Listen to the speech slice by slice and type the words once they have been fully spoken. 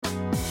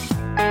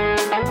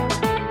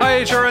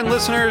HRN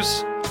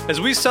listeners.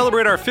 As we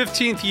celebrate our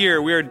 15th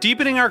year, we are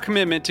deepening our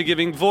commitment to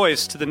giving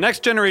voice to the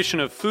next generation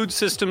of food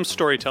systems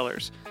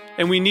storytellers,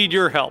 and we need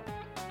your help.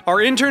 Our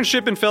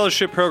internship and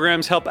fellowship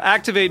programs help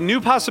activate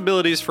new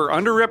possibilities for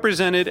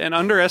underrepresented and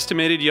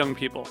underestimated young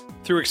people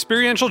through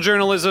experiential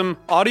journalism,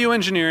 audio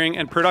engineering,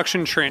 and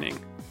production training.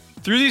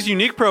 Through these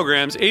unique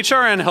programs,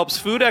 HRN helps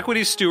food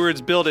equity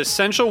stewards build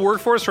essential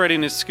workforce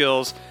readiness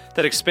skills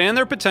that expand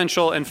their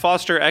potential and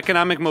foster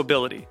economic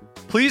mobility.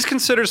 Please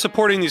consider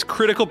supporting these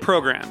critical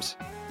programs.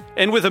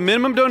 And with a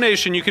minimum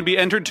donation, you can be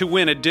entered to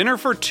win a dinner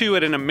for two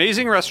at an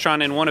amazing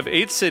restaurant in one of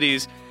 8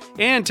 cities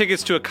and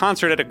tickets to a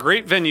concert at a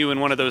great venue in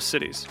one of those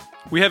cities.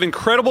 We have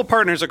incredible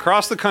partners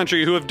across the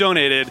country who have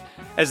donated,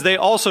 as they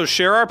also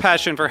share our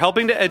passion for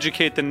helping to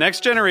educate the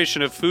next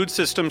generation of food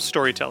systems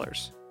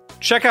storytellers.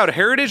 Check out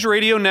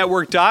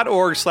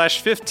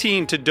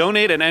heritageradionetwork.org/15 to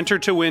donate and enter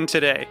to win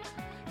today.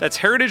 That's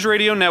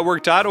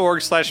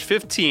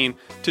heritageradionetwork.org/15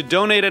 to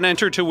donate and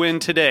enter to win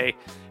today.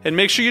 And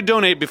make sure you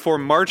donate before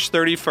March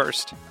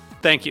 31st.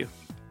 Thank you.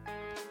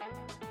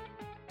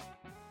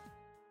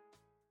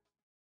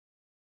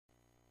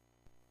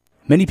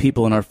 Many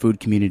people in our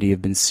food community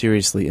have been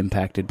seriously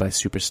impacted by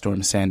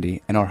Superstorm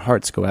Sandy, and our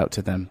hearts go out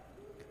to them.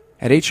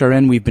 At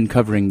HRN, we've been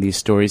covering these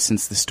stories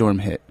since the storm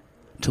hit.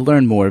 To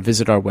learn more,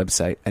 visit our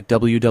website at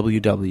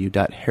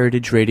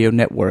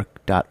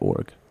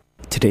www.heritageradionetwork.org.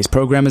 Today's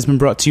program has been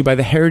brought to you by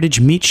the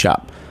Heritage Meat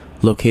Shop,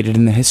 located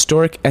in the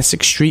historic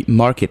Essex Street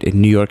Market in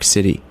New York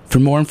City. For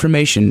more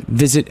information,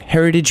 visit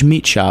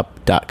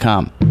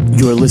heritagemeatshop.com.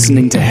 You're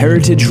listening to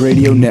Heritage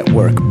Radio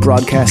Network,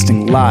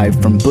 broadcasting live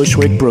from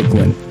Bushwick,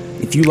 Brooklyn.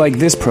 If you like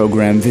this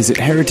program, visit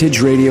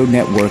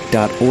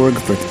heritageradionetwork.org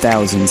for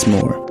thousands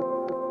more.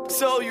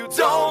 So you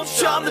don't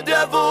charm the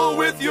devil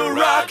with your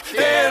rock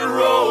and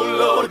roll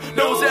load.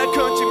 Knows that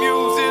country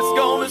music's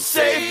gonna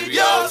save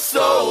your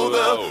soul. The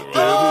devil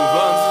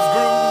finds his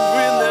groove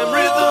in them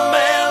rhythm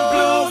and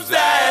blues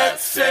that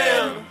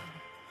sound.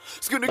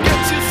 It's gonna get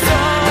you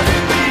some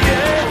in the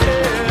air.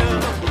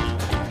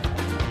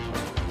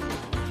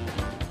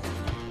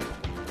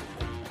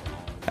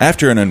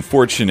 After an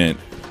unfortunate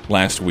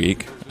last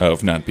week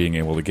of not being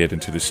able to get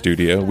into the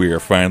studio, we are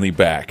finally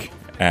back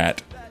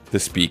at the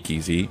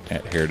Speakeasy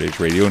at Heritage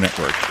Radio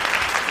Network.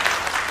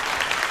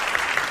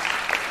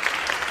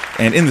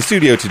 And in the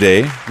studio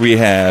today, we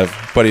have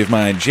a buddy of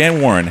mine,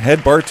 Jan Warren,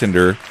 head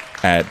bartender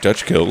at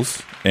Dutch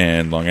Kills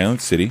in Long Island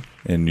City,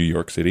 in New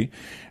York City,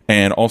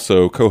 and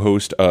also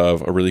co-host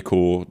of a really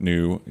cool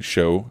new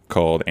show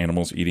called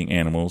Animals Eating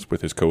Animals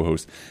with his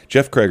co-host,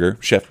 Jeff Kreger,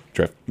 Chef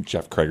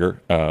Jeff Kreger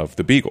of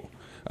The Beagle.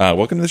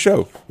 Welcome to the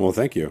show. Well,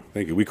 thank you.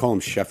 We call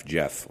him Chef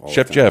Jeff.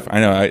 Chef Jeff. I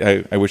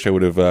know. I wish I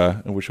would have.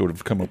 I wish I would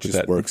have come up with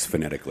that. It just works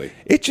phonetically.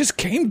 It just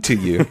came to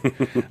you.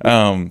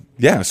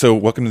 Yeah. So,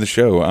 welcome to the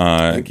show.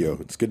 Thank you.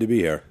 It's good to be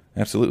here.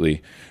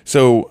 Absolutely.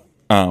 So,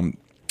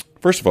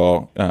 first of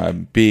all,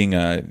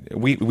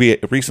 we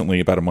recently,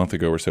 about a month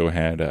ago or so,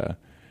 had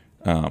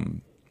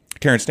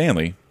Karen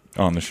Stanley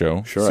on the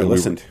show. Sure, so I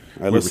listened.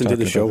 I listened to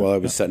the show while I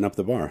was yeah. setting up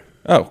the bar.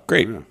 Oh,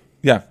 great.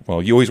 Yeah,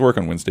 well, you always work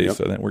on Wednesdays,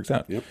 so that works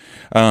out. Yep.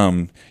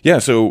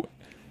 So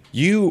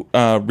you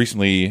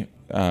recently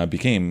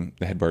became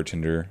the head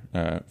bartender,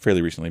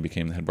 fairly recently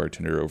became the head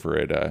bartender over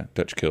at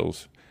Dutch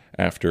Kills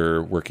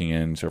after working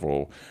in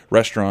several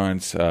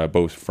restaurants,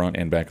 both front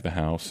and back of the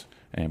house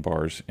and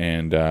bars.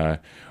 And I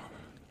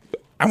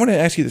want to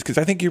ask you this because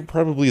I think you're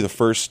probably the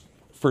first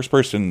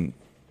person,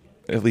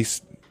 at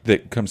least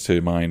that comes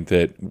to mind,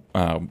 that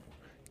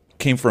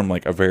came from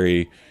like a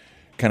very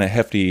kind of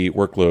hefty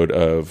workload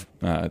of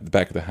the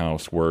back of the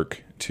house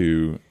work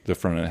to the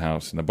front of the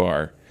house and the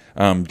bar.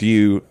 Do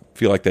you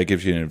feel like that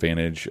gives you an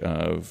advantage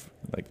of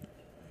like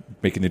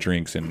making the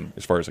drinks and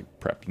as far as like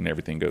prep and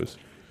everything goes?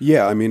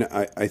 Yeah, I mean,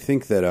 I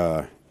think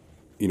that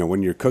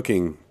when you're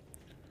cooking,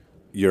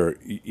 your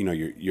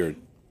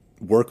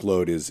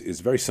workload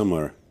is very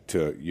similar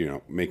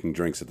to making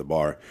drinks at the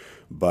bar,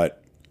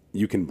 but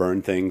you can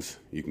burn things,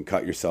 you can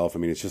cut yourself. I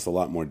mean, it's just a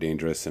lot more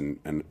dangerous and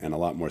a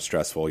lot more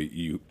stressful.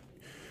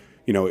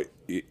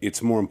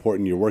 It's more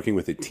important. You're working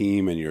with a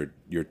team, and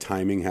your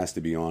timing has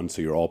to be on,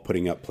 so you're all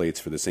putting up plates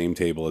for the same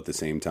table at the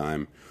same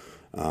time.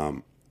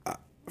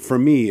 For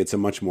me, it's a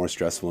much more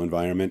stressful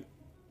environment.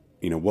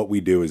 What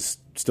we do is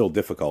still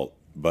difficult,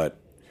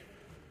 but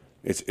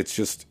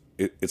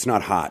it's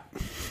not hot.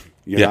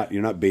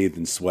 You're not bathed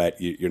in sweat.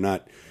 You're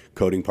not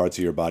coating parts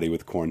of your body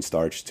with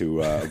cornstarch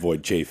to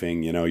avoid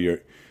chafing.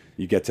 You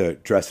get to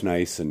dress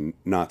nice and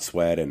not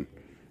sweat, and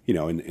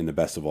in the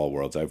best of all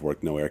worlds, I've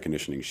worked no air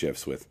conditioning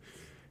shifts with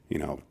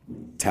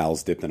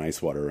towels dipped in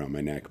ice water around my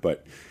neck.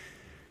 But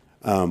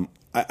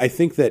I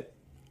think that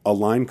a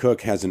line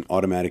cook has an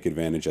automatic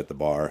advantage at the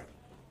bar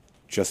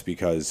just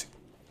because,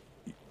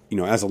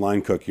 as a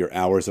line cook, your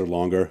hours are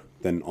longer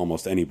than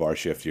almost any bar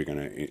shift you're going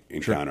to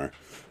encounter.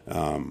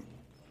 Sure.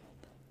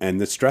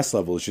 And the stress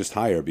level is just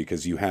higher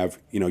because you have,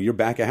 you're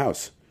back of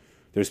house.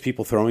 There's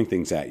people throwing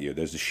things at you.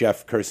 There's a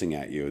chef cursing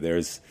at you.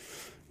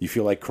 You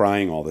feel like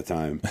crying all the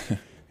time.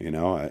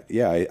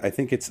 I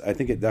think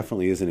it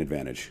definitely is an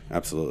advantage.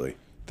 Absolutely.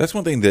 That's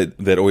one thing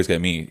that always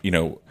got me,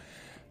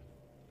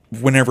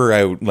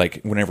 whenever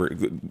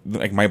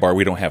my bar,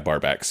 we don't have bar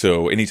backs.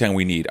 So anytime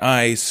we need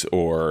ice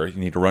or you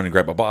need to run and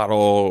grab a bottle,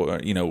 or,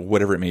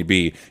 whatever it may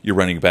be, you're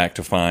running back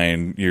to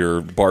find your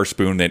bar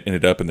spoon that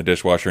ended up in the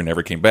dishwasher and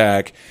never came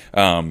back.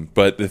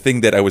 But the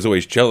thing that I was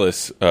always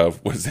jealous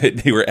of was that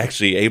they were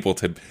actually able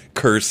to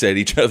curse at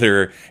each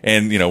other.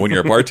 And, when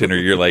you're a bartender,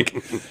 you're like,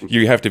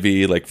 you have to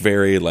be like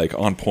very like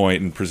on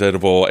point and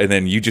presentable. And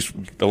then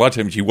a lot of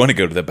times you want to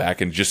go to the back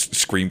and just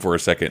scream for a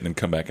second and then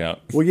come back out.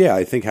 Well, yeah,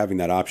 I think having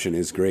that option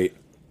is great.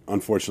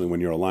 Unfortunately,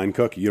 when you're a line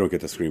cook, you don't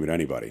get to scream at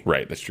anybody.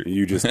 Right, that's true.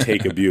 You just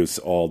take abuse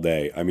all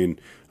day. I mean,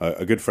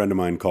 a good friend of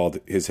mine called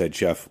his head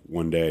chef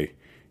one day.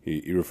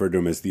 He referred to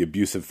him as the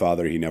abusive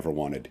father he never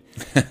wanted.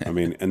 I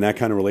mean, and that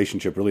kind of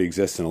relationship really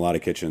exists in a lot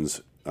of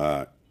kitchens.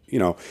 I'd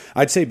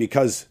say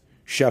because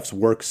chefs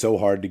work so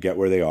hard to get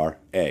where they are,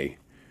 A.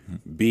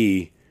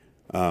 B,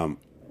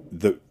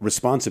 the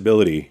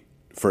responsibility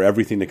for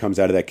everything that comes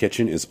out of that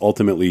kitchen is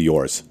ultimately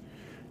yours.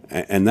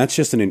 And that's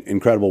just an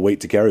incredible weight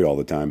to carry all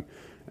the time.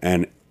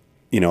 And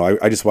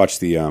I just watched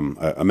the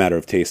A Matter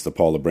of Taste, the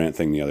Paul LeBrant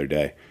thing the other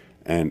day,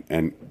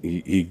 and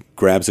he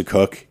grabs a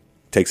cook,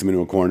 takes him into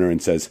a corner, and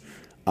says,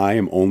 "I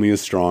am only as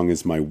strong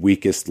as my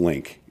weakest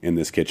link in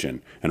this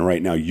kitchen, and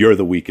right now you're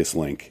the weakest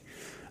link."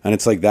 And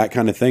it's like that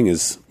kind of thing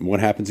is what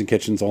happens in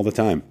kitchens all the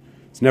time.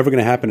 It's never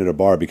going to happen at a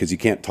bar because you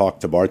can't talk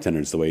to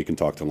bartenders the way you can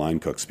talk to line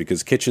cooks,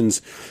 because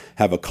kitchens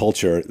have a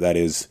culture that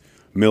is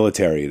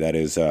military, that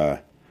is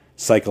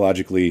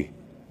psychologically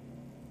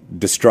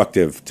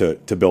destructive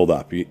to build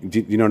up. You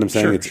know what I'm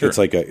saying? Sure.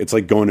 It's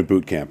like going to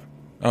boot camp.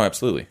 Oh,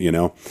 absolutely.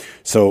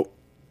 So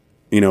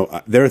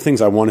there are things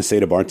I want to say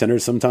to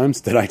bartenders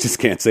sometimes that I just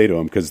can't say to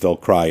them because they'll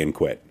cry and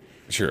quit.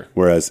 Sure.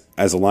 Whereas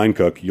as a line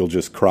cook, you'll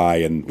just cry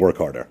and work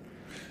harder.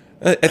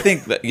 I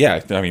think that,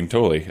 yeah, I mean,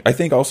 totally. I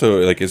think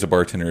also, like, as a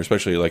bartender,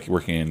 especially like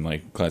working in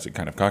like classic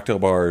kind of cocktail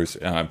bars,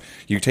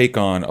 you take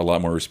on a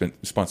lot more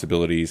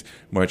responsibilities,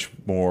 much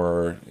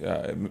more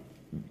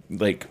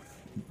like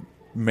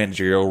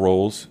managerial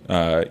roles,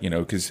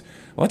 because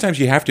a lot of times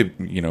you have to,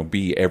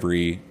 be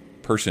every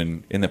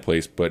person in the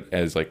place, but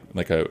as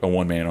like a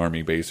one-man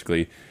army,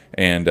 basically.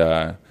 And,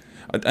 I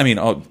mean,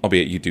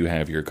 albeit you do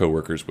have your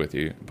coworkers with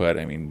you, but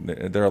I mean,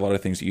 there are a lot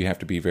of things that you have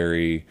to be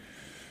very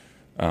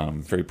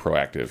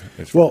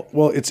proactive.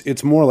 Well,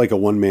 it's more like a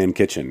one-man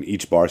kitchen.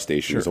 Each bar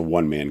station is a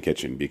one-man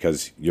kitchen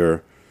because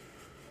you're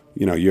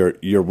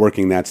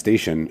working that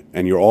station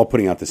and you're all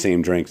putting out the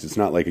same drinks. It's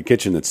not like a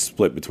kitchen that's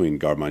split between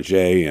garde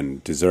manger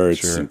and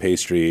desserts and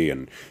pastry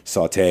and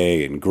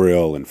saute and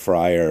grill and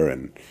fryer,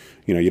 and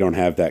you don't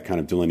have that kind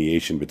of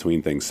delineation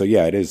between things. So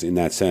yeah, it is in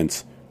that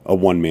sense a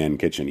one-man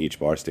kitchen, each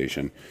bar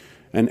station,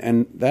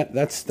 and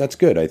that's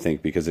good, I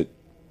think, because it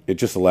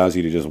just allows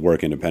you to just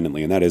work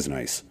independently, and that is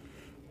nice.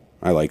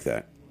 I like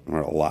that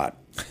a lot.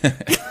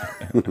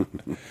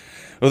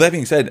 Well, that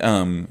being said,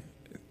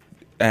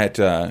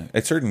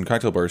 at certain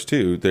cocktail bars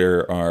too,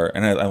 there are,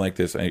 and I like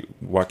this.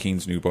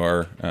 Joaquin's new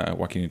bar,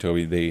 Joaquin and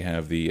Toby, they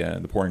have the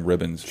Pouring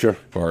Ribbons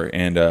bar,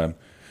 and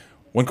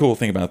one cool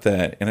thing about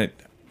that, and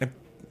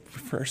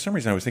for some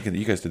reason I was thinking that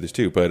you guys did this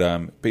too,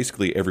 but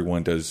basically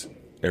everyone does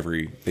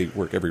they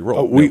work every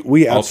role.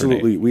 We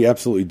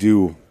absolutely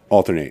do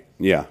alternate.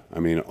 Yeah, I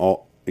mean,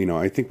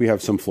 I think we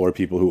have some floor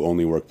people who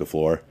only work the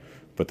floor,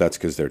 but that's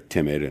because they're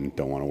timid and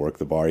don't want to work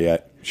the bar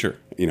yet. Sure.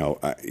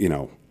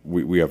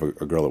 We have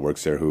a girl that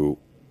works there who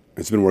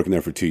has been working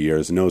there for 2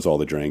 years, knows all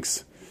the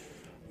drinks,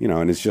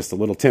 and is just a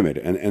little timid.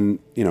 And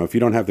if you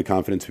don't have the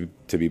confidence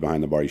to be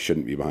behind the bar, you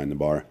shouldn't be behind the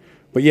bar.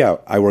 But yeah,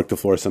 I work the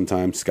floor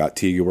sometimes. Scott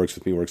Teague, who works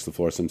with me, works the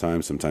floor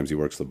sometimes. Sometimes he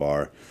works the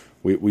bar.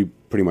 We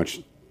pretty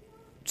much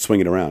swing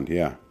it around.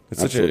 Yeah.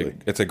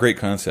 It's a great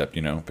concept,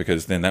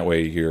 because then that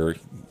way you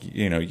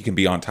can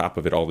be on top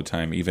of it all the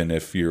time. Even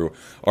if you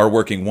are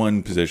working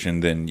one position,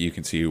 then you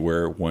can see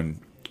where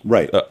one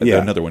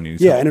another one needs.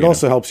 Yeah, and it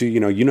also helps you.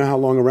 You know how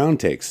long a round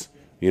takes.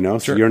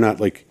 So you're not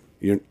like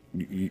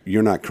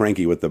you're not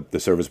cranky with the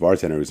service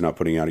bartender who's not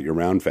putting out your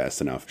round fast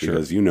enough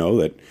because you know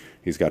that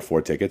he's got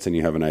 4 tickets and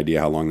you have an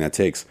idea how long that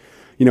takes.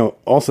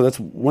 Also that's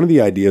one of the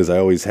ideas I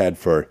always had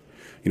for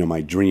my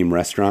dream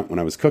restaurant when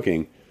I was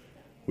cooking.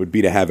 Would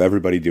be to have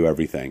everybody do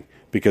everything,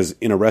 because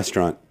in a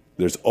restaurant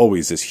there's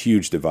always this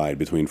huge divide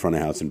between front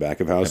of house and back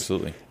of house.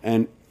 Absolutely.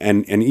 And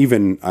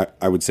even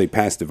I would say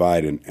past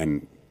divide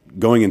and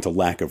going into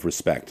lack of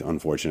respect,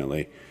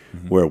 unfortunately,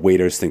 where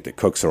waiters think that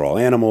cooks are all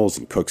animals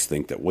and cooks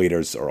think that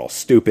waiters are all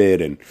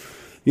stupid, and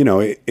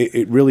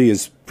it really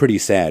is pretty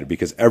sad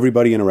because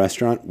everybody in a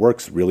restaurant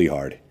works really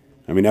hard.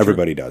 I mean,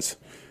 everybody does,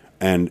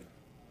 and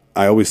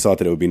I always thought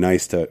that it would be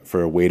nice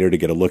for a waiter to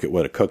get a look at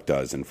what a cook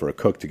does, and for a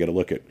cook to get a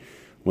look at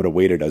what a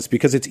waiter does,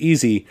 because it's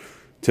easy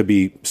to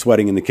be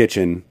sweating in the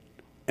kitchen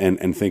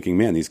and thinking,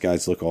 man, these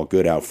guys look all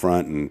good out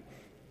front and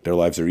their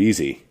lives are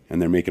easy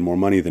and they're making more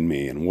money than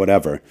me and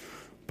whatever.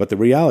 But the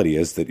reality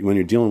is that when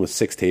you're dealing with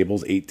 6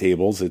 tables, 8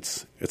 tables,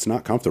 it's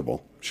not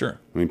comfortable. Sure.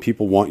 I mean,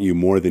 people want you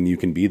more than you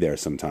can be there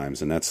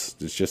sometimes. And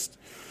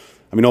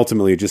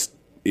ultimately just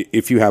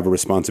if you have a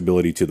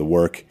responsibility to the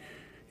work,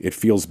 it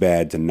feels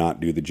bad to not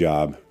do the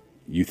job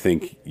you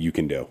think you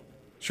can do.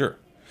 Sure.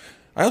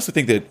 I also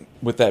think that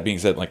with that being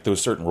said, like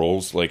those certain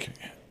roles, like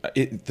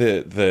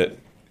the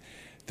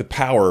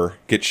power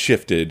gets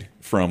shifted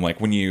from like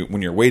when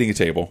you're waiting a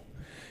table,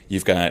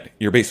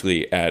 you're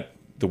basically at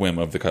the whim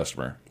of the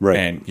customer, right?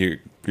 And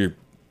you're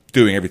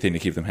doing everything to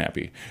keep them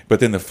happy. But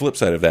then the flip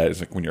side of that is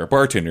like when you're a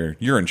bartender,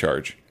 you're in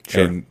charge,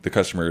 sure. And the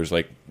customer is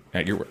like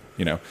at your,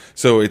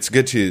 So it's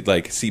good to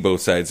like see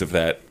both sides of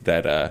that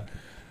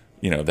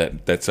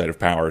side of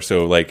power.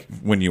 So like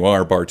when you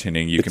are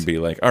bartending, you can be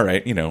like, all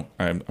right,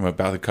 I'm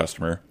about the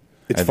customer.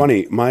 It's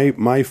funny. My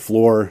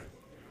kind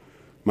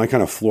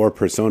of floor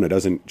persona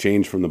doesn't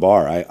change from the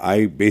bar.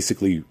 I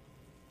basically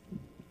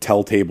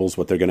tell tables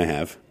what they're going to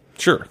have.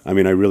 Sure. I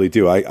mean, I really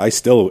do. I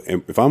still,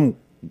 if I'm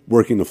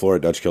working the floor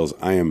at Dutch Kills,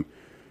 I am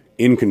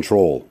in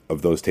control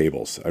of those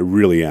tables. I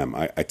really am.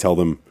 I tell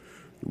them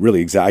I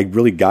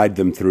really guide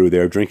them through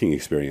their drinking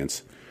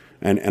experience.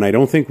 And I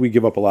don't think we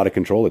give up a lot of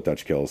control at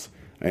Dutch Kills.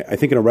 I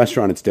think in a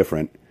restaurant it's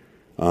different.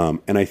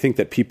 And I think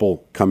that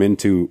people come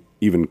into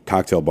even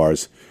cocktail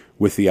bars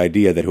with the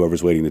idea that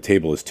whoever's waiting the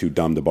table is too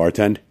dumb to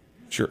bartend.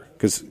 Sure.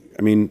 Because,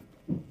 I mean,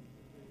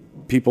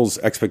 people's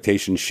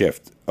expectations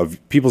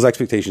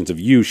of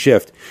you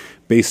shift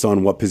based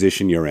on what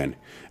position you're in.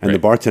 And right. The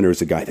bartender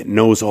is a guy that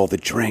knows all the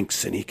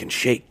drinks, and he can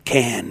shake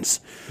cans,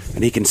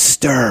 and he can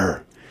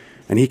stir,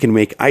 and he can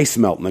make ice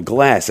melt in a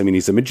glass. I mean,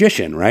 he's a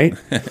magician, right?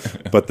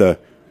 But the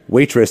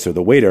waitress or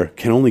the waiter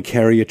can only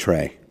carry a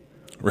tray.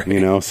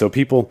 Right. So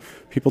people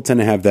tend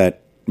to have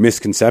that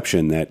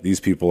misconception that these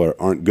people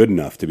aren't good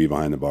enough to be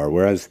behind the bar,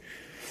 whereas,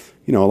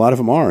 a lot of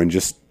them are, and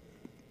just,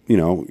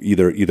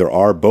 either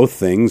are both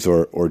things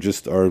or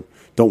just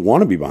don't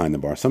want to be behind the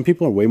bar. Some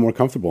people are way more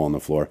comfortable on the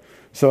floor.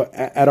 So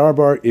at our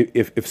bar,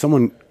 if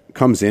someone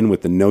comes in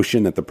with the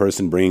notion that the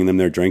person bringing them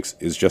their drinks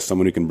is just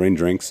someone who can bring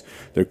drinks,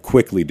 they're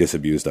quickly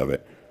disabused of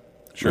it.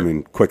 Sure. I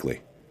mean,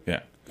 quickly.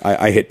 Yeah.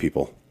 I hit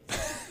people.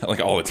 Like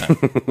all the time.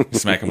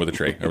 Smack them with a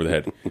tray over the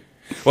head.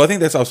 Well, I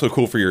think that's also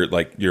cool for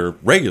your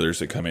regulars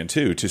that come in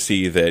too, to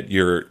see that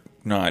you're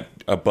not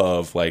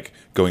above like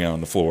going out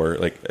on the floor,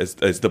 like as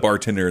the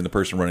bartender and the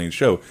person running the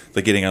show,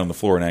 like getting out on the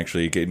floor and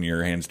actually getting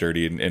your hands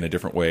dirty in a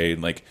different way,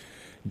 and like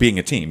being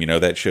a team.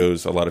 That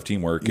shows a lot of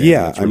teamwork. And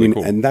yeah, really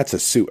cool. And that's a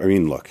suit. I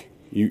mean, look,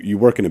 you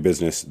work in a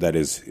business that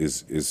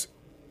is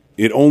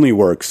it only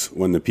works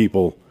when the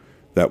people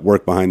that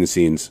work behind the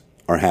scenes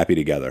are happy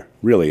together.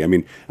 Really, I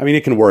mean,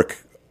 it can work.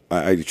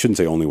 I shouldn't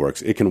say only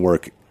works. It can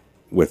work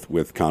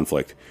with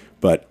conflict,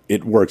 but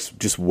it works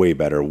just way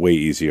better, way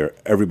easier.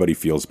 Everybody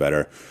feels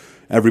better.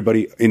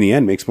 Everybody, in the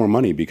end, makes more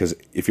money, because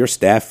if your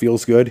staff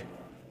feels good,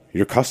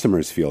 your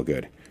customers feel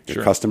good. Your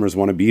Sure. customers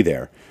want to be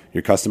there.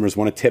 Your customers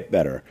want to tip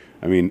better.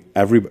 I mean,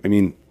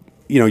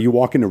 you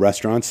walk into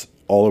restaurants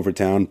all over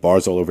town,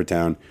 bars all over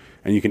town,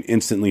 and you can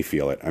instantly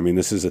feel it. I mean,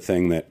 this is a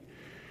thing that,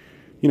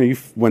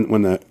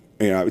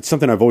 it's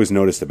something I've always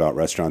noticed about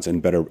restaurants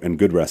and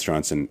good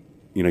restaurants, and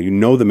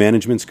the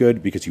management's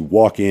good because you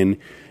walk in,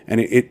 and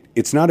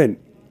it's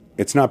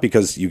not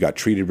because you got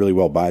treated really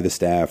well by the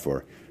staff,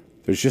 or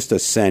there's just a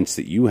sense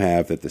that you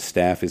have that the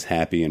staff is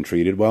happy and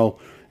treated well.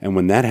 And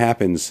when that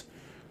happens,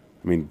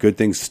 I mean, good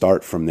things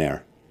start from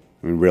there.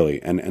 I mean,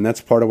 really. And that's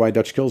part of why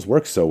Dutch Kills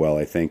works so well,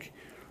 I think.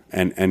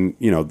 And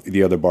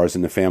the other bars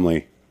in the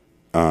family,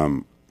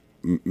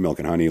 Milk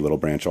and Honey, Little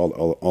Branch,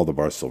 all the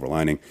bars, Silver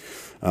Lining,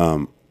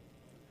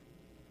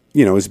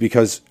 is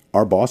because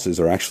our bosses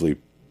are actually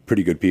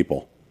pretty good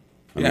people.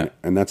 I mean,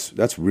 and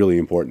that's really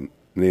important.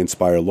 And they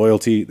inspire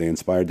loyalty, they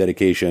inspire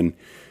dedication,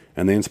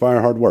 and they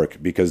inspire hard work,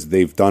 because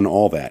they've done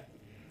all that,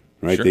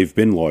 right? Sure. They've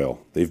been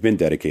loyal, they've been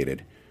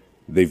dedicated,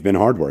 they've been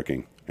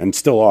hardworking, and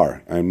still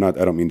are. I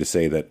don't mean to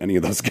say that any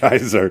of those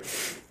guys are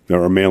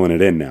mailing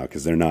it in now,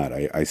 because they're not.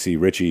 I see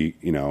Richie,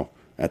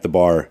 at the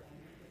bar,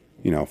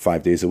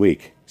 5 days a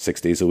week,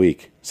 6 days a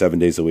week, 7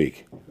 days a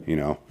week.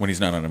 When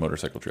he's not on a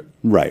motorcycle trip,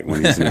 right?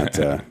 When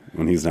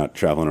he's not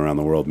traveling around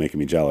the world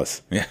making me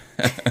jealous. Yeah.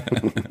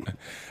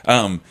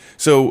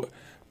 So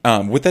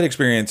with that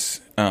experience,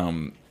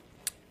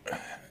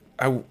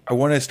 I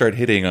want to start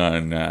hitting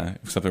on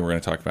something we're going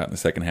to talk about in the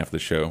second half of the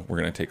show. We're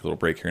going to take a little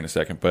break here in a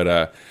second,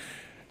 but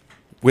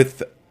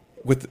with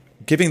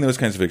giving those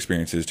kinds of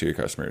experiences to your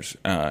customers,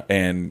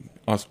 and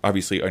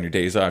obviously on your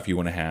days off, you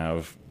want to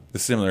have the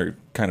similar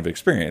kind of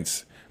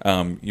experience.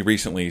 You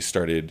recently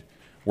started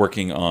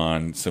working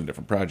on some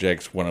different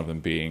projects, one of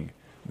them being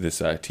this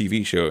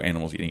TV show,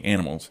 Animals Eating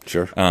Animals.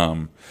 Sure.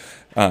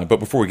 But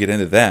before we get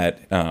into that,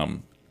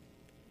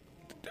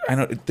 I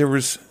know there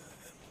was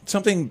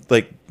something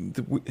like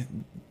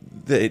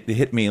that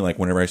hit me like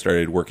whenever I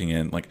started working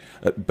in like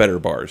better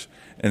bars,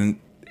 and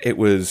it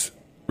was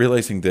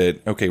realizing that,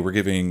 okay, we're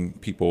giving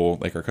people,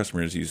 like our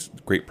customers, these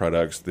great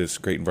products, this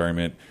great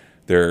environment.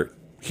 They're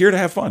here to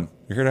have fun.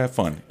 They're here to have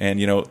fun. And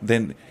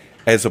then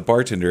as a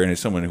bartender and as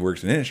someone who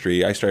works in the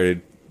industry, that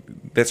started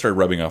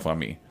rubbing off on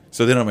me.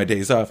 So then on my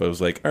days off, I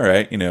was like, all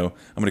right, I'm going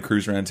to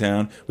cruise around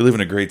town. We live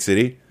in a great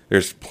city.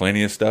 There's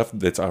plenty of stuff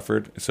that's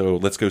offered. So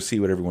let's go see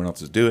what everyone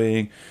else is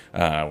doing,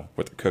 what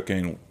they're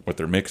cooking, what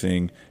they're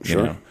mixing, you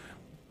know,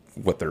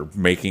 what they're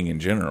making in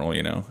general,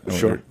 you know.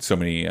 There are so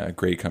many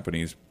great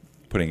companies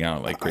putting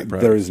out like great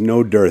products. There is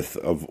no dearth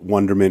of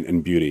wonderment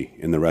and beauty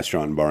in the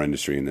restaurant and bar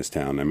industry in this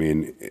town. I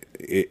mean,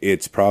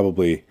 it's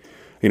probably,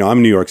 you know,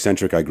 I'm New York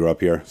centric. I grew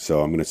up here,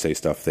 so I'm going to say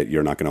stuff that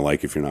you're not going to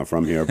like if you're not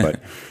from here.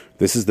 But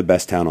this is the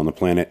best town on the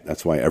planet.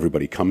 That's why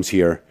everybody comes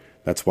here.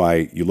 That's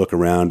why you look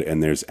around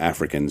and there's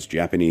Africans,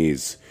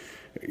 Japanese,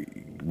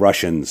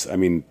 Russians. I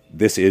mean,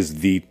 this is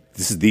the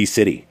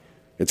city.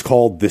 It's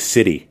called the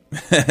city.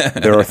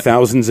 There are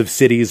thousands of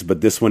cities,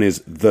 but this one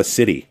is the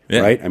city,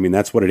 right? I mean,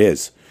 that's what it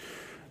is.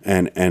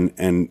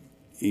 And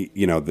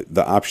you know,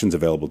 the options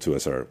available to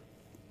us are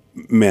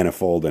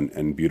manifold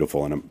and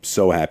beautiful. And I'm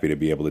so happy to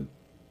be able to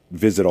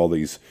visit all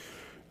these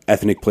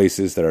ethnic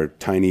places that are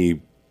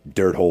tiny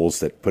dirt holes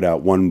that put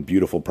out one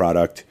beautiful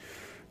product.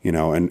 You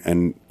know,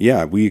 and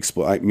yeah, we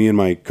explore. Me and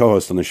my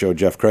co-host on the show,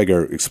 Jeff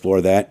Krager, explore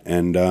that,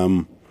 and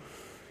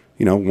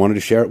you know, wanted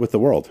to share it with the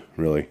world,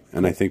 really.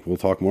 And I think we'll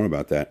talk more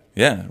about that.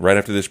 Yeah, right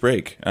after this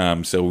break.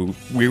 So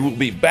we will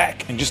be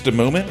back in just a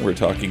moment. We're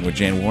talking with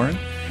Jan Warren,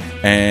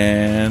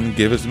 and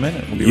give us a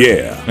minute. We'll be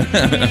right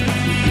back.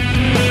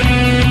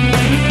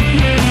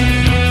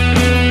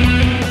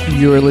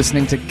 You're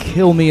listening to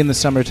 "Kill Me in the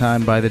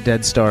Summertime" by the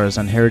Dead Stars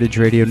on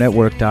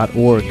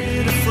heritageradionetwork.org.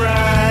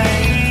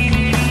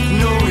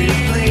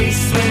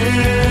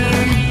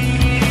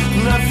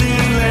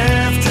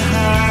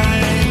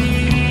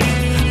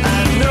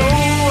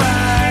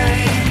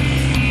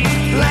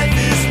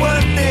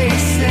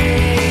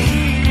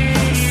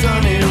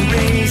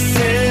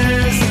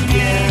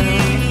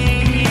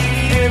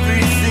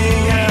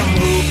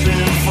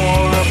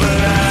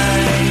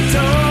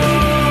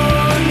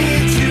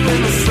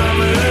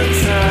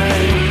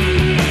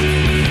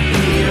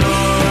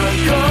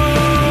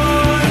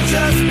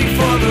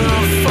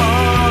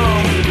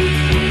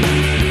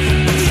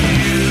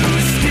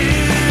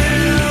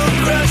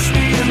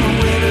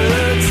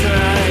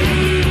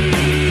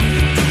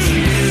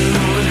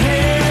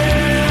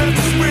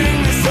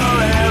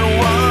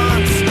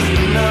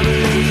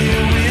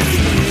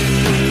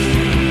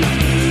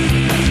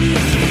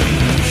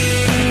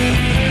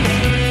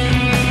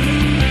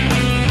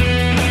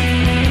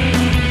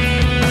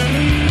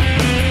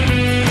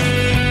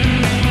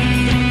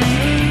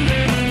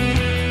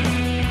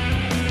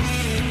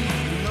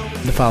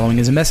 The following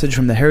is a message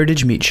from the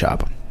Heritage Meat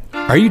Shop.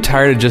 Are you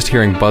tired of just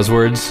hearing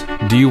buzzwords?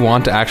 Do you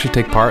want to actually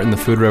take part in the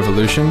food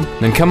revolution?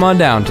 Then come on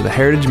down to the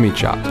Heritage Meat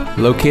Shop,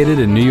 located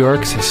in New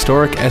York's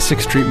historic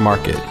Essex Street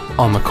Market,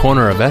 on the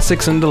corner of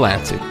Essex and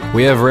Delancey.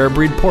 We have rare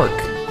breed pork,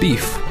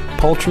 beef,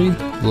 poultry,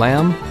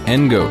 lamb,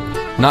 and goat,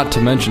 not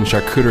to mention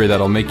charcuterie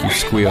that'll make you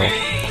squeal.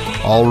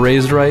 All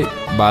raised right,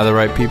 by the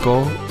right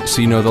people,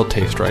 so you know they'll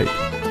taste right.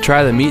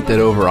 Try the meat that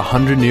over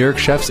 100 New York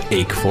chefs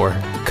ache for.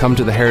 Come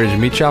to the Heritage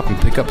Meat Shop and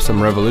pick up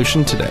some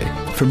revolution today.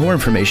 For more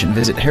information,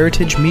 visit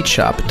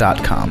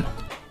heritagemeatshop.com.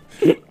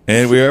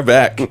 And we are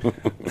back.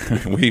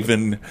 We've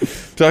been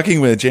talking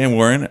with Jan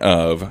Warren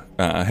of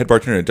head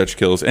bartender at Dutch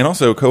Kills and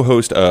also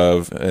co-host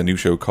of a new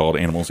show called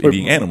Animals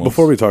Eating Animals.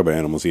 Before we talk about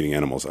Animals Eating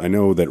Animals, I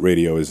know that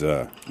radio is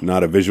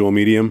not a visual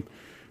medium,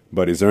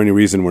 but is there any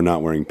reason we're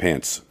not wearing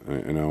pants?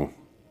 I know.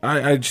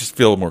 I just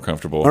feel more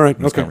comfortable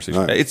in this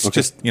conversation. Right. It's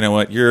just, you know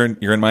what, you're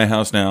in my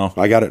house now.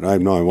 I got it. I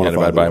want to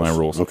abide by my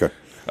rules. Okay.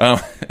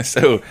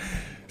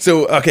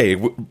 So okay,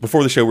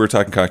 before the show we were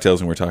talking cocktails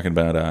and we were talking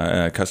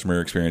about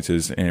customer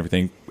experiences and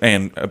everything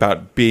and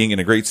about being in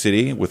a great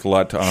city with a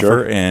lot to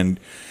offer and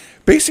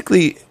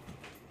basically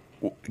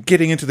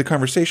getting into the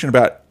conversation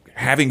about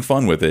having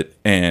fun with it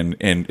and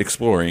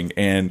exploring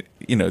and,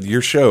 you know,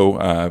 your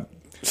show.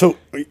 So,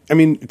 I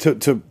mean,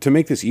 to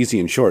make this easy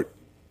and short,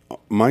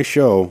 my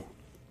show,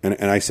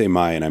 and I say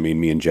my, and I mean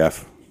me and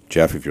Jeff.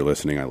 Jeff, if you're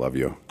listening, I love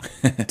you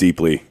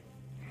deeply.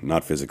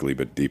 Not physically,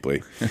 but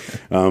deeply.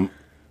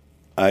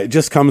 It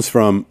just comes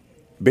from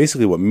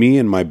basically what me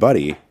and my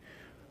buddy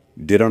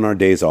did on our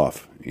days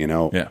off. You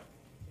know,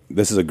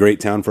 This is a great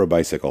town for a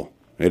bicycle.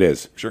 It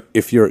is. Sure.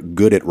 If you're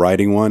good at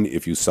riding one,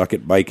 if you suck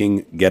at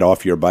biking, get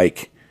off your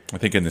bike. I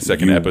think in the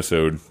second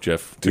episode,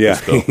 Jeff took a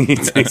spill. He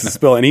takes a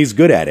spill, and he's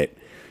good at it.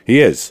 He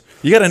is.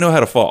 You got to know how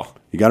to fall.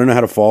 You got to know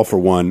how to fall, for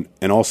one,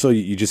 and also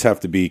you just have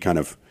to be kind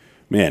of,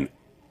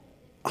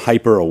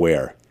 hyper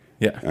aware.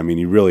 Yeah, I mean,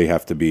 you really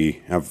have to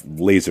have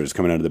lasers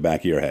coming out of the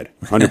back of your head.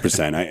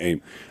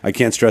 100%. I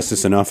can't stress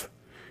this enough.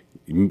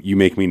 You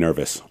make me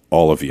nervous,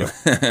 all of you.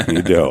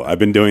 You do. I've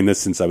been doing this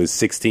since I was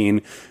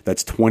 16.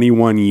 That's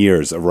 21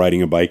 years of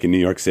riding a bike in New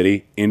York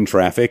City in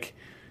traffic.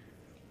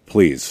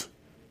 Please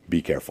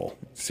be careful.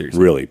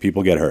 Seriously, really,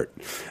 people get hurt.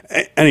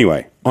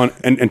 Anyway,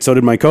 and so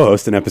did my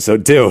co-host in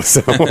episode 2.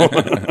 So,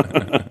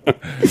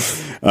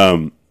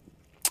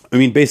 I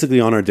mean, basically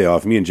on our day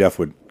off, me and Jeff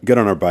would get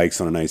on our bikes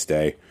on a nice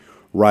day,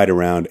 ride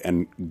around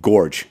and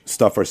gorge,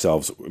 stuff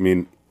ourselves. I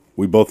mean,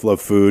 we both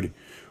love food.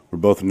 We're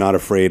both not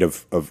afraid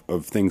of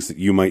things that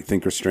you might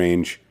think are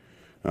strange.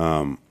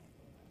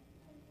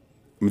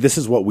 this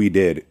is what we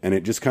did, and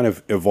it just kind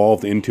of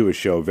evolved into a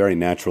show very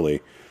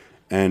naturally.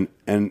 And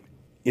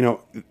you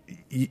know,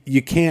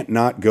 you can't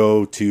not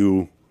go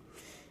to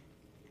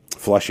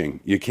Flushing.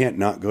 You can't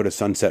not go to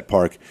Sunset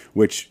Park,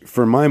 which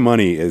for my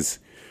money is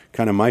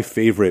kind of my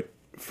favorite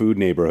food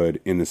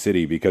neighborhood in the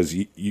city, because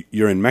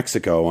you're in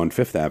Mexico on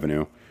 5th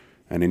Avenue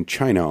and in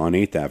China on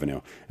 8th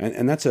Avenue.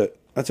 And that's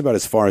about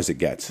as far as it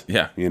gets.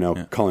 Yeah. You know,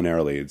 Yeah.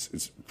 culinarily,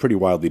 it's pretty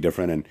wildly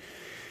different. And,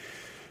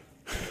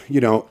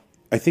 you know,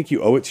 I think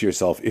you owe it to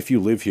yourself, if you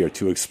live here,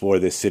 to explore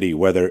this city,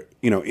 whether,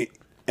 you know,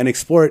 and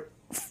explore it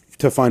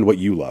to find what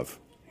you love.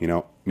 You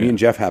know, me and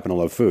Jeff happen to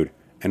love food,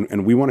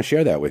 and we want to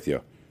share that with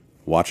you.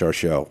 Watch our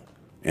show,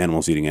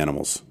 Animals Eating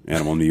Animals,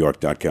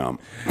 animalnewyork.com.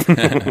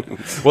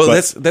 Well,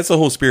 that's the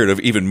whole spirit of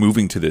even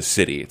moving to this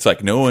city. It's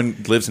like no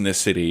one lives in this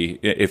city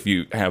if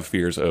you have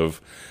fears of,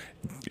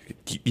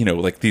 you know,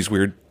 like these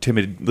weird,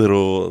 timid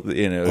little,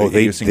 you know. Oh,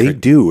 they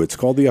do. It's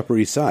called the Upper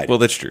East Side. Well,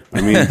 that's true.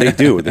 I mean, they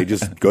do. They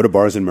just go to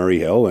bars in Murray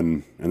Hill,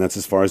 and that's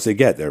as far as they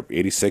get. They're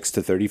 86th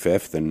to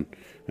 35th,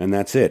 and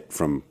that's it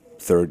from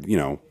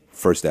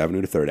 1st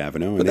Avenue to 3rd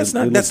Avenue. But that's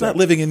not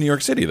living in New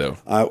York City, though.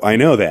 I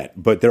know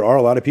that, but there are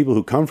a lot of people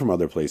who come from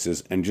other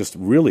places and just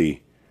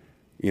really,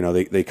 you know,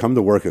 they come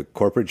to work a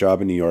corporate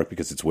job in New York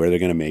because it's where they're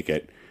going to make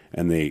it,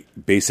 and they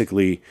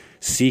basically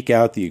seek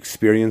out the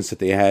experience that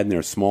they had in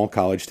their small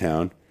college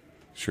town.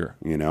 Sure.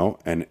 You know,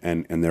 and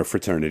their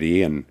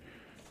fraternity, and,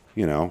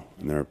 you know,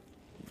 and they're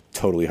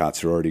totally hot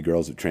sorority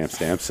girls at tramp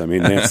stamps. I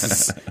mean,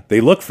 they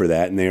look for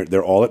that, and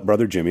they're all at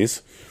Brother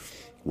Jimmy's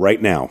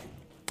right now.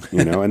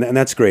 You know, and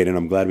that's great, and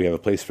I'm glad we have a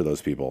place for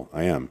those people.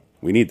 I am.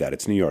 We need that.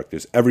 It's New York.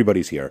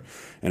 Everybody's here,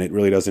 and it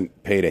really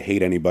doesn't pay to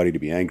hate anybody, to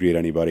be angry at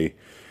anybody.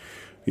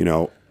 You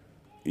know,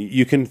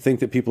 you can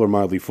think that people are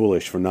mildly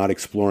foolish for not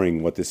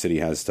exploring what this city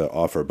has to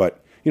offer.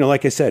 But, you know,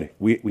 like I said,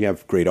 we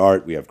have great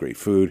art. We have great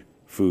food.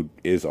 Food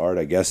is art,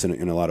 I guess,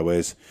 in a lot of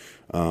ways.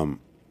 You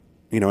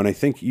know, and I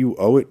think you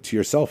owe it to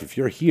yourself, if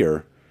you're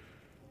here,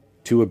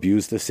 to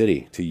abuse the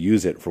city, to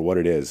use it for what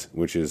it is,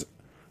 which is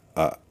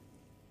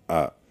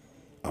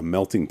a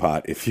melting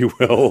pot, if you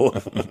will.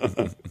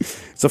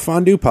 It's a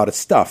fondue pot of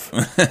stuff.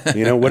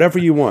 You know, whatever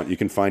you want, you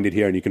can find it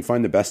here, and you can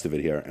find the best of it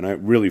here. And I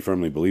really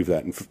firmly believe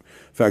that. In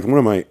fact, one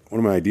of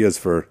my ideas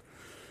for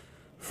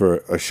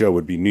a show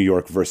would be New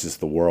York versus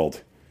the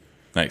world.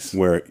 Nice.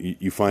 Where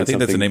you find I think something.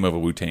 that's the name of a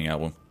Wu-Tang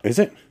album. Is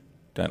it?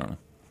 I don't know.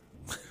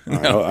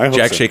 I hope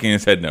Jack so. shaking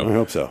his head no. I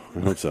hope so.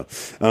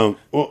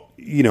 Well,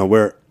 you know,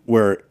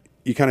 where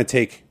you kind of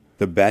take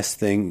the best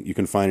thing you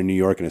can find in New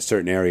York in a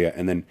certain area,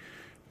 and then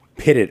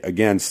pit it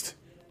against,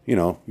 you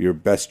know, your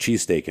best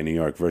cheesesteak in New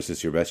York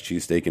versus your best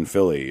cheesesteak in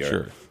Philly. Or,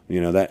 sure.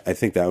 You know, I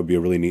think that would be a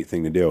really neat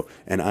thing to do.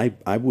 And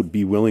I would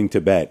be willing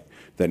to bet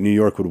that New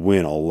York would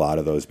win a lot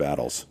of those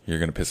battles. You're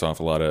going to piss off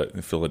a lot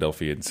of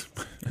Philadelphians.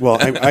 Well,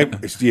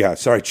 yeah,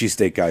 sorry,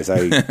 cheesesteak guys.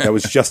 That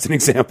was just an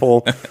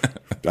example.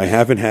 I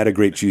haven't had a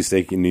great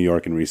cheesesteak in New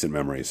York in recent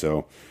memory,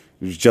 so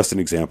it was just an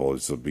example.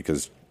 It's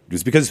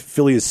because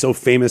Philly is so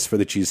famous for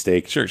the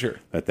cheesesteak. Sure.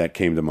 That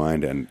came to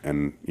mind,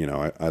 and you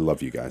know, I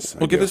love you guys.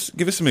 Well, give us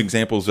some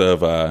examples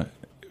of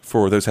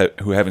for those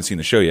who haven't seen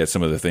the show yet.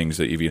 Some of the things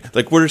that you've eaten.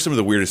 Like, what are some of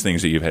the weirdest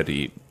things that you've had to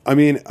eat? I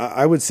mean,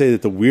 I would say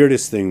that the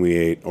weirdest thing we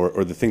ate,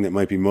 or the thing that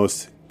might be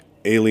most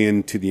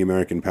alien to the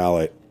American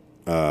palate,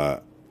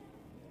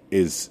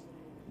 is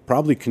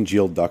probably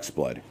congealed duck's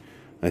blood.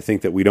 I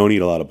think that we don't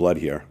eat a lot of blood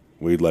here.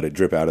 We'd let it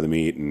drip out of the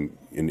meat, and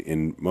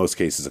in most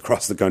cases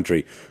across the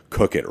country,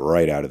 cook it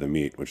right out of the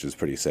meat, which is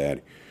pretty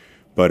sad.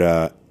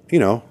 But, you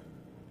know,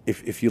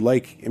 if you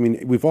like, I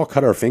mean, we've all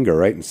cut our finger,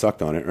 right, and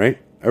sucked on it, right?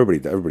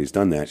 Everybody's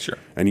done that. Sure.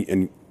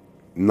 And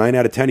 9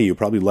 out of 10 of you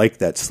probably like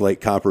that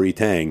slight coppery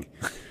tang.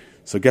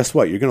 So guess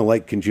what? You're going to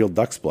like congealed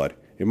duck's blood.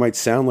 It might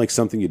sound like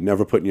something you'd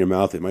never put in your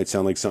mouth. It might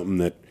sound like something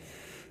that,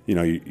 you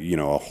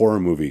know, a horror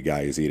movie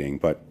guy is eating,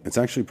 but it's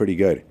actually pretty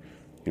good.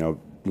 You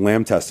know,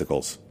 lamb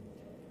testicles.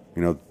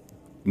 You know,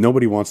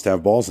 nobody wants to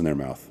have balls in their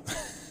mouth.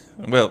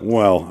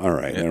 Well, all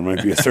right. There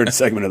might be a certain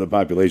segment of the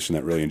population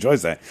that really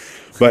enjoys that.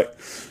 But,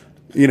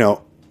 you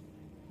know,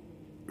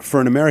 for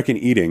an American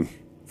eating,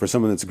 for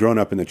someone that's grown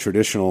up in the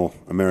traditional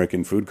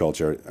American food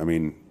culture, I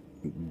mean,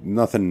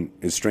 nothing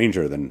is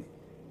stranger than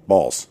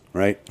balls,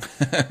 right?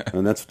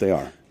 And that's what they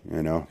are.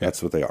 You know,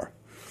 that's what they are.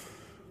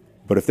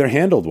 But if they're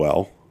handled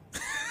well,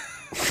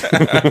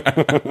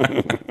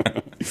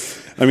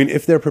 I mean,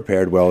 if they're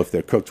prepared well, if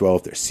they're cooked well,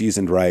 if they're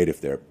seasoned right, if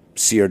they're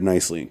seared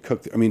nicely and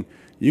cooked, I mean,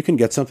 you can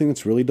get something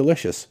that's really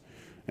delicious.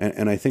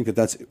 And I think that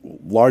that's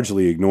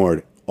largely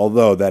ignored,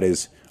 although that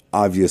is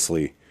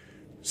obviously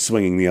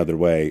swinging the other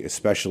way,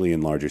 especially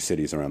in larger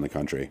cities around the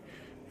country.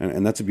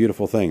 And that's a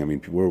beautiful thing. I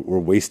mean, we're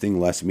wasting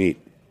less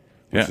meat,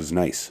 which is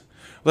nice.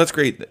 Well, that's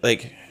great.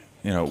 Like,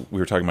 you know, we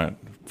were talking about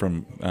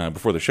from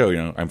before the show, you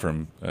know, I'm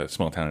from a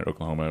small town in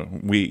Oklahoma.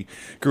 We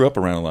grew up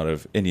around a lot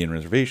of Indian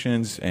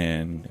reservations,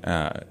 and,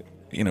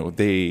 you know,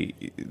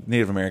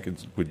 Native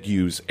Americans would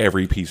use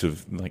every piece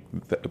of, like,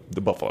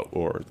 the buffalo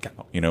or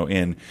cow, you know.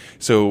 And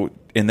so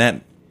in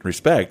that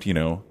respect, you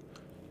know,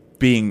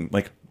 being,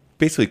 like,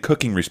 basically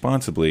cooking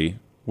responsibly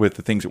with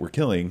the things that we're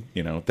killing,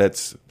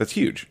 that's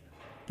huge.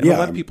 And a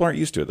lot of people aren't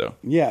used to it, though.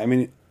 Yeah, I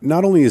mean,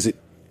 not only is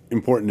it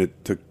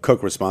important to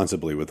cook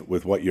responsibly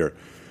with what you're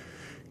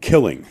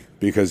killing,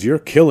 because you're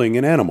killing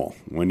an animal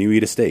when you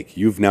eat a steak.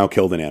 You've now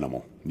killed an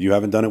animal. You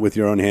haven't done it with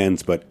your own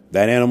hands, but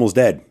that animal's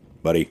dead,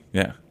 buddy.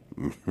 Yeah.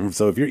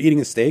 So if you're eating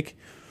a steak,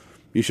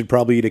 you should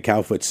probably eat a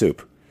cow foot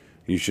soup.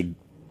 You should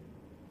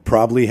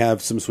probably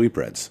have some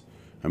sweetbreads.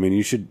 I mean,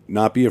 you should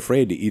not be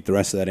afraid to eat the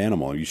rest of that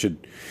animal. You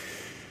should,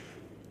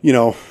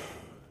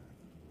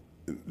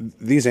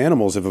 these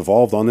animals have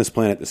evolved on this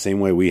planet the same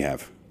way we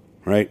have,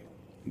 right?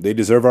 They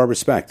deserve our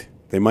respect.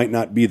 They might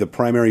not be the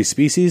primary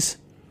species,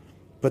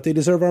 but they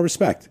deserve our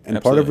respect. And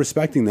Absolutely. Part of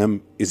respecting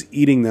them is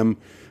eating them,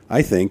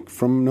 I think,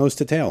 from nose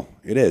to tail.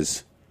 It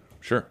is.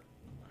 Sure.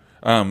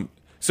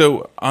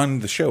 So on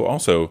the show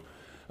also,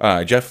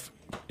 Jeff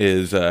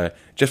is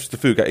Jeff's the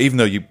food guy. Even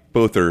though you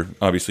both are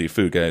obviously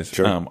food guys,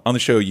 Sure. On the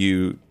show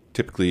you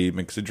typically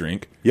mix a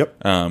drink.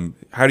 Yep.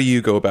 How do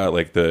you go about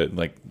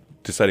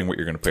deciding what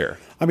you're going to pair?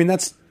 I mean,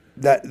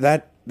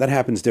 that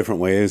happens different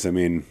ways. I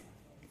mean,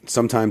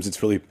 sometimes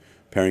it's really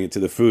pairing it to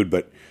the food,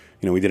 but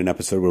we did an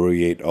episode where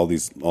we ate all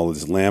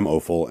this lamb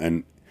offal,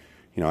 and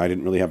I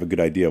didn't really have a good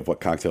idea of what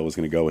cocktail was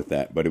going to go with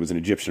that. But it was an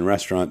Egyptian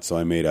restaurant, so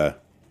I made a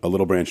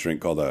little branch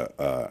drink called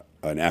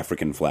an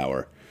African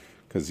flower,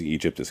 because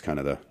Egypt is kind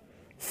of the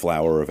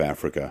flower of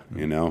Africa,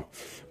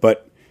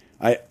 But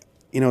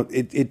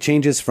it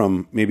changes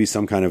from maybe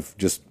some kind of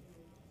just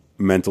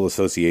mental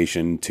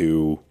association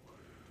to,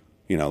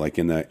 like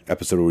in the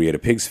episode where we ate a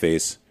pig's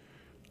face,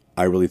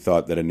 I really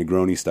thought that a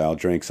Negroni style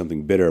drink,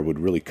 something bitter, would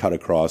really cut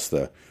across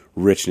the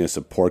richness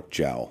of pork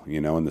jowl,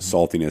 and the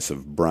saltiness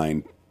of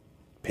brine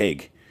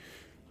pig,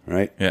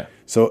 right? Yeah.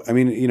 So I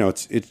mean,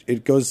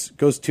 it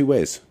goes two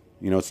ways.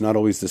 It's not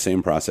always the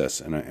same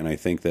process, and I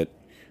think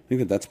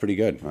that's pretty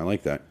good. I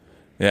like that.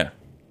 Yeah.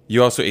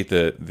 You also ate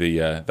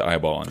the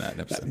eyeball on that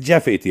episode.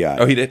 Jeff ate the eye.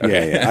 Oh, he did?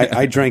 Okay. Yeah.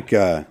 I drank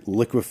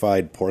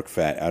liquefied pork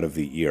fat out of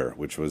the ear,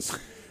 which was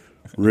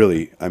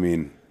really, I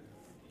mean,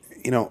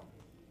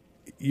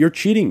 you're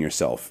cheating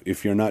yourself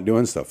if you're not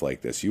doing stuff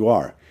like this. You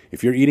are.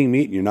 If you're eating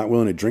meat and you're not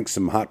willing to drink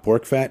some hot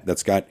pork fat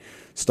that's got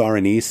star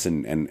anise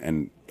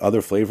and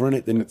other flavor in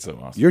it, then That's so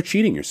awesome. You're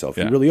cheating yourself.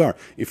 Yeah. You really are.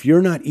 If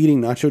you're not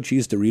eating nacho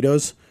cheese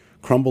Doritos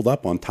crumbled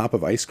up on top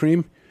of ice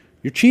cream,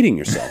 you're cheating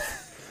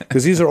yourself.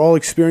 Because these are all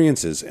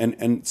experiences,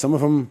 and some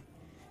of them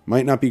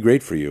might not be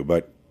great for you,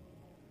 but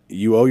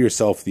you owe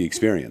yourself the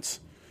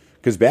experience.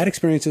 Because bad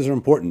experiences are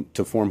important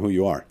to form who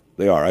you are.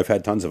 They are. I've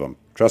had tons of them.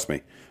 Trust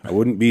me. I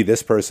wouldn't be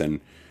this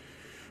person,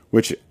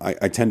 which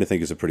I tend to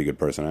think is a pretty good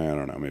person. I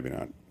don't know, maybe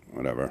not.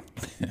 Whatever.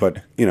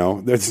 But,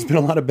 there's been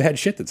a lot of bad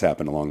shit that's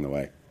happened along the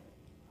way.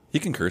 You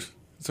can curse.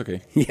 It's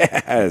okay.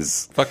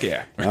 Yes. Fuck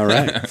yeah. All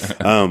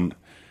right.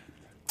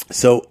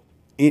 So,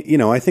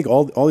 I think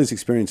all these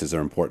experiences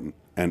are important,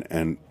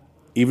 and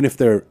even if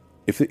they're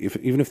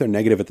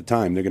negative at the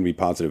time, they're going to be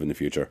positive in the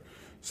future.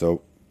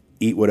 So,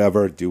 eat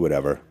whatever, do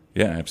whatever.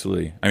 Yeah,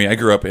 absolutely. I mean, I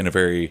grew up in a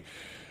very.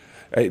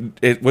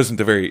 It wasn't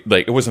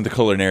the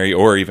culinary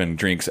or even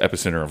drinks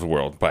epicenter of the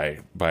world by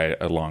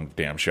a long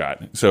damn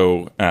shot.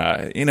 So,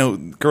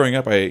 growing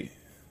up,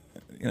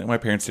 my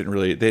parents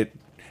they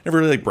never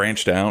really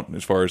branched out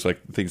as far as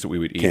things that we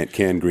would eat.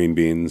 Canned green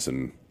beans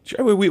and.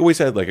 We always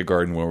had a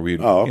garden where we,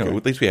 okay.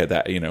 At least we had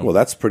that, Well,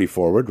 that's pretty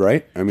forward,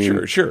 right? I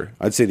mean, Sure.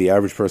 I'd say the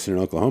average person in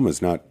Oklahoma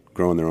is not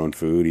growing their own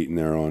food, eating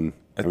their own.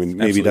 I mean,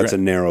 maybe absolutely that's right.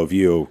 a narrow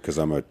view because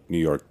I'm a New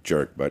York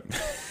jerk, but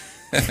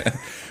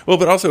Well,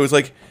 but also it's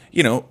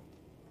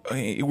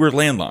we're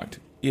landlocked,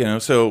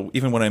 so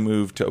even when I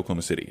moved to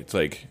Oklahoma City, it's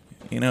I'd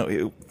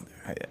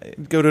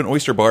go to an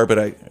oyster bar, but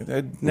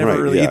I'd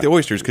never really eat the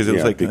oysters because it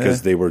was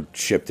because they were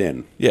shipped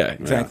in. Yeah,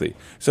 exactly. Yeah.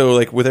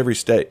 So with every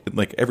step,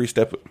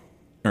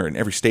 or in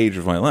every stage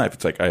of my life,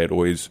 it's I'd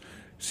always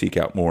seek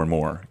out more and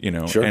more,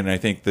 Sure. And I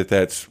think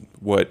that's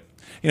what,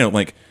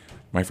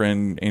 my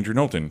friend Andrew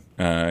Knowlton,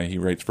 he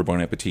writes for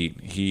Bon Appetit.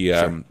 He,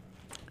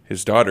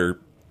 his daughter,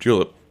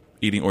 Julep,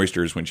 eating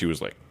oysters when she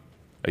was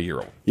a year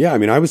old. Yeah, I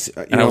mean, I was,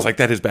 I was like,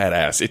 that is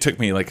badass. It took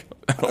me almost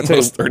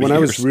 30 years. When I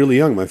was really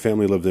young, my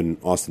family lived in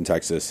Austin,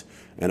 Texas,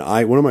 and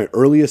one of my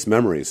earliest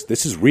memories,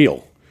 this is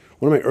real,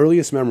 one of my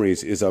earliest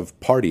memories is of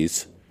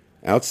parties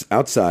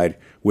outside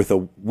with a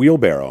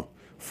wheelbarrow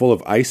full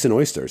of ice and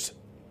oysters,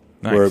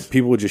 Nice. where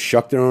people would just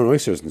shuck their own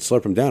oysters and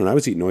slurp them down. And I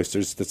was eating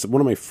oysters. That's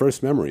one of my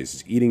first memories,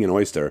 is eating an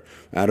oyster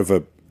out of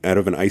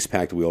an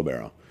ice-packed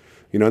wheelbarrow.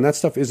 And that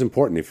stuff is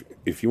important.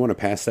 If you want to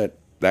pass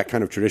that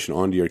kind of tradition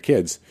on to your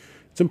kids,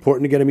 it's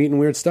important to get them eating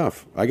weird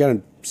stuff. I got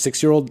a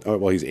 6-year-old,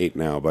 well, he's 8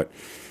 now, but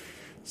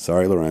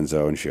sorry,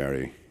 Lorenzo and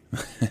Sherry.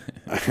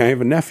 I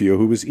have a nephew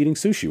who was eating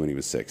sushi when he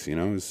was 6. Yeah.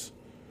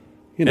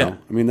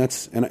 I mean,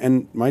 that's,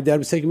 and my dad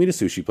was taking me to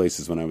sushi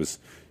places when I was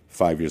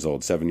 5 years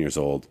old, 7 years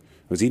old.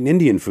 I was eating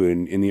Indian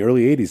food in the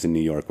early 80s in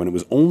New York when it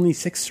was only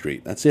 6th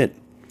Street. That's it.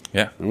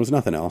 Yeah. There was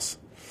nothing else.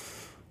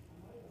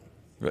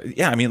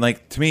 Yeah, I mean,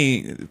 to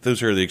me,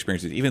 those are the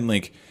experiences. Even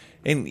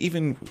and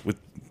even with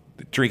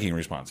drinking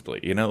responsibly,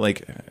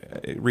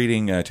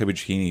 reading Toby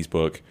Cicchini's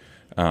book,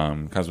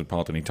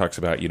 Cosmopolitan. He talks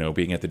about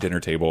being at the dinner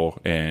table,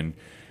 and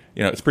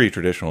it's pretty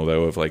traditional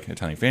though of like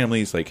Italian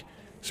families like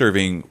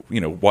serving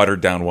watered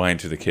down wine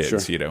to the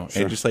kids, Sure.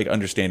 and just like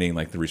understanding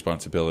like the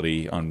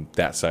responsibility on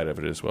that side of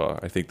it as well.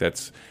 I think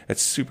that's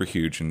super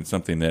huge and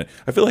something that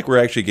I feel like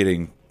we're actually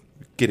getting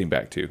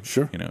back to.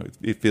 Sure.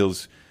 It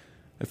feels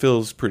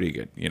pretty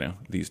good,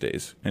 these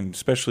days, and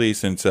especially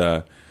since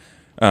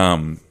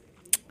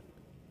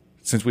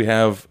we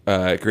have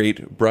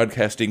great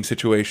broadcasting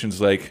situations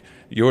like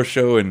your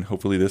show and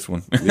hopefully this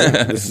one.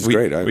 Yeah, this is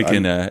great. We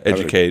can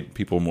educate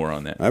people more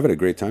on that. I've had a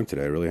great time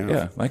today. I really have.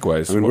 Yeah,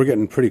 likewise. I mean, we're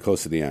getting pretty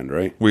close to the end,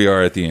 right? We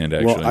are at the end,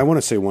 actually. Well, I want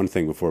to say one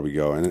thing before we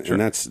go, and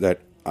that's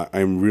that I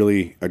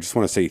just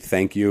want to say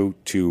thank you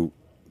to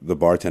the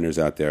bartenders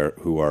out there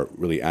who are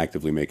really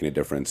actively making a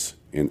difference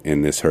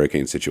in this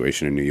hurricane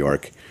situation in New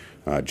York.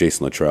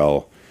 Jason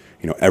Luttrell,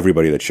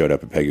 everybody that showed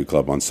up at Pegu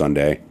Club on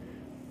Sunday,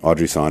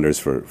 Audrey Saunders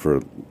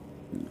for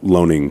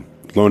loaning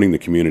the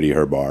community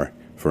her bar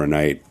for a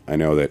night. I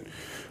know that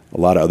a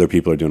lot of other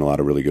people are doing a lot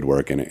of really good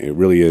work, and it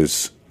really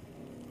is,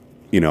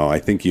 I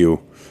think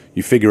you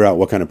figure out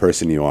what kind of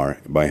person you are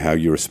by how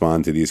you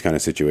respond to these kind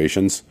of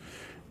situations.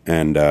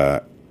 And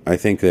I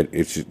think that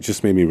it's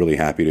just made me really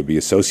happy to be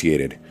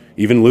associated,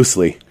 even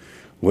loosely,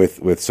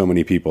 with so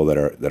many people that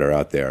are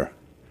out there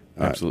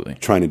absolutely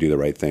trying to do the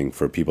right thing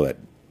for people that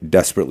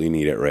desperately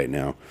need it right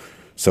now.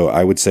 So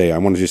I want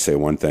to just say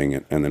one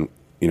thing, and then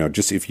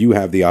just if you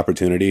have the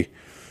opportunity,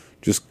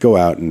 just go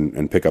out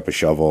and pick up a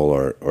shovel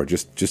or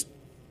just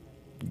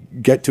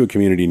get to a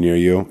community near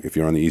you if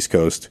you're on the East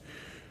Coast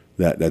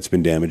that's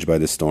been damaged by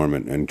this storm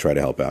and try to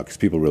help out because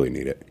people really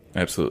need it.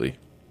 Absolutely.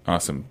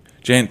 Awesome.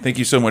 Jan, thank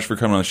you so much for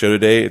coming on the show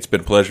today. It's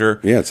been a pleasure.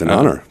 Yeah, it's an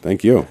honor.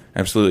 Thank you.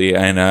 Absolutely.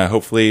 And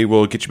hopefully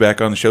we'll get you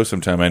back on the show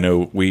sometime. I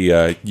know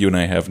you and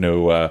I have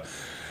no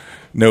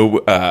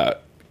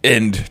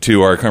end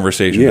to our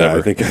conversation. Yeah, ever.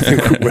 I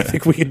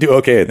think we could do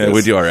okay at this. Yeah,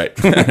 we do all right.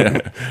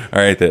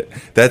 All right,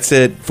 that's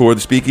it for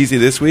the Speakeasy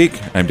this week.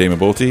 I'm Damon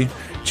Bolte.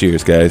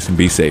 Cheers, guys, and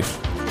be safe.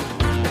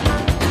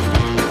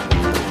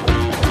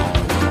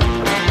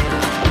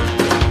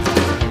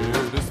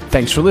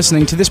 Thanks for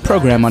listening to this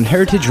program on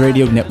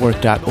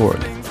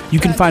heritageradionetwork.org. You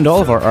can find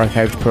all of our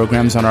archived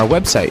programs on our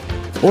website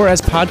or as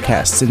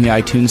podcasts in the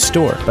iTunes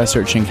Store by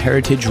searching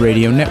Heritage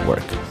Radio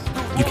Network.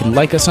 You can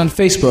like us on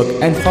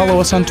Facebook and follow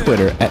us on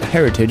Twitter at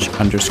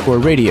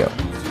 @heritage_radio.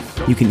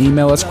 You can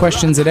email us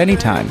questions at any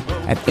time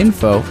at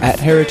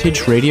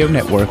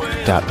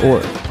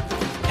info@heritageradionetwork.org.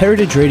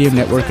 Heritage Radio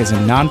Network is a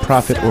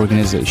non-profit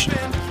organization.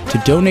 To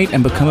donate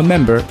and become a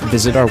member,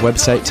 visit our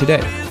website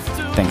today.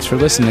 Thanks for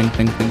listening.